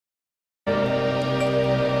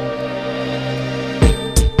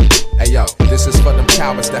This is for them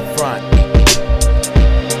cowards that front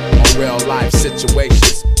on real life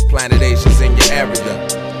situations. Planet Asians in your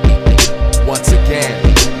area. Once again,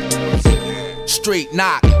 street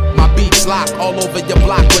knock, my beats lock all over your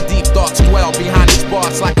block where deep thoughts dwell behind these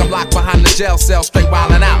bars like I'm locked behind the jail cell, straight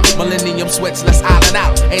wildin' out. Millennium switch, let's island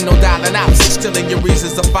out. Ain't no dialing out, stealing your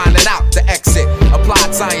reasons of finding out the exit.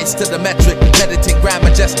 Applied science to the metric, meditate, grand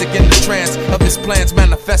majestic in the trance of his plans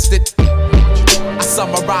manifested. I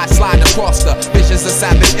summarize, slide across the visions of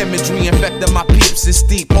savage imagery infecting my peeps. It's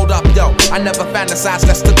deep, hold up, yo. I never fantasized,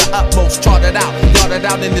 that's to the utmost. Charted out, yarded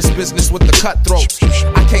out in this business with the cutthroats.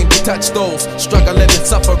 I can't be touched those, struggling and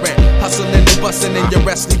suffering, hustling and busting in your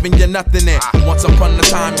rest, leaving you nothing in. Once upon a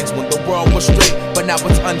time, it's when the world was straight, but now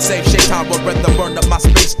it's unsafe. Shaitan would rather burn up my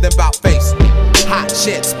space than bout face. Hot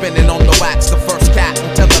shit spinning on the wax, the first cat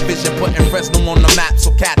on television, putting Fresno on the map,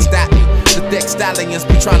 so cats that me. The thick stallions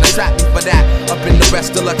be trying to trap me for that. Up in the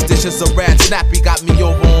rest, deluxe dishes of red snappy. Got me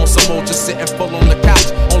over on some old, just sitting full on the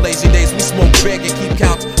couch. On lazy days, we smoke big and keep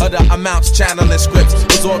count of the amounts, channeling scripts.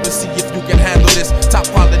 Absorb and see if you can handle this. Top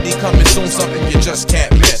quality coming soon, something you just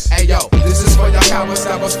can't miss. Hey yo, this is for y'all cowards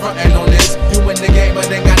that was frontin' on this. You in the game,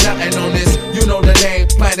 but ain't got nothing on this. You know the name,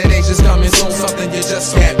 Planet Asians coming soon, something you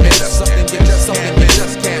just can't miss. Something you just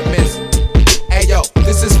can't miss. Hey yo,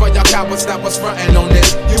 this is for y'all cowards that was frontin' on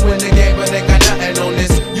this. You in the game, but ain't got nothing on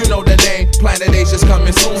this. You know the name, Planet Asians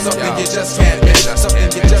coming soon, something you just can't miss. Something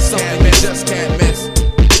you just can't miss.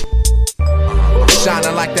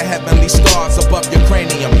 Shining like the heavenly stars above your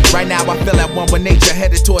cranium. Right now I feel at one with nature,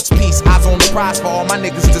 headed towards peace. Eyes on the prize for all my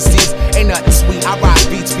niggas deceased. Ain't nothing sweet, I ride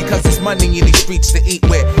beats because there's money in these streets to eat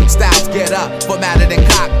with. Styles get up, formatted and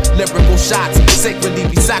cocked. Lyrical shots, sacredly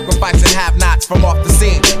be sacrificing have-nots from off the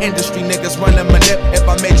scene. Industry niggas running my nip. If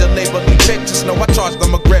I major label pick, just know I charge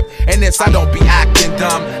them a grip. And this, I don't be acting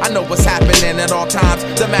dumb. I know what's happening at all times.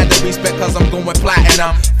 Demand the respect cause I'm going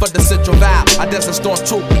platinum. For the Central Valley, I desert storm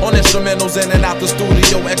too. On instrumentals in and out the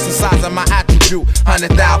studio, exercising my attribute.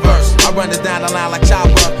 100,000 verse, I run it down the line like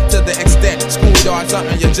childbirth. To the extent, schoolyard,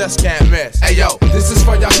 something you just can't miss. Hey yo, this is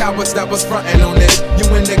for y'all cowards that was frontin' on this.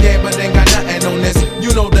 You in the game but ain't got nothing on this.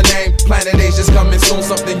 You know the name, Planet Asians coming soon,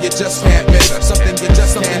 something you just can't miss. Something you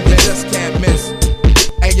just can't miss.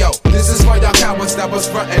 Hey yo, this is for y'all cowards that was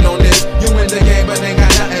frontin' on this. You in the game but ain't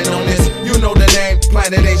got nothing on this. You know the name,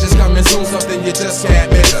 Planet Asians coming soon, something you just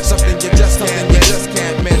can't miss. Something you just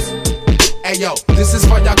can't miss. Hey yo, this is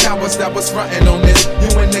for y'all cowards that was frontin' on this. You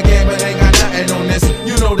in the game but ain't got nothing on this.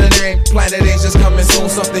 You know the name, Planet Asians coming soon,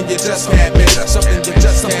 something you just can't miss. Something you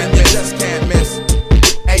just can't miss.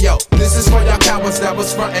 Hey yo, this is for y'all cowards that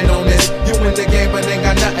was frontin' on this. You in the game but ain't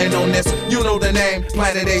got nothing on this. You know the name,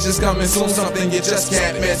 Planet Asians coming soon, something you just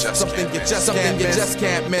can't miss. Something you just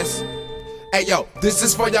can't miss. Hey yo, this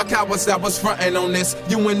is for y'all cowards that was frontin' on this.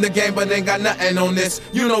 You in the game but ain't got nothing on this.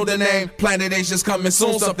 You know the name, Planet Asians coming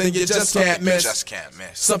soon, something you just can't miss.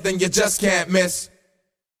 Something you just can't miss.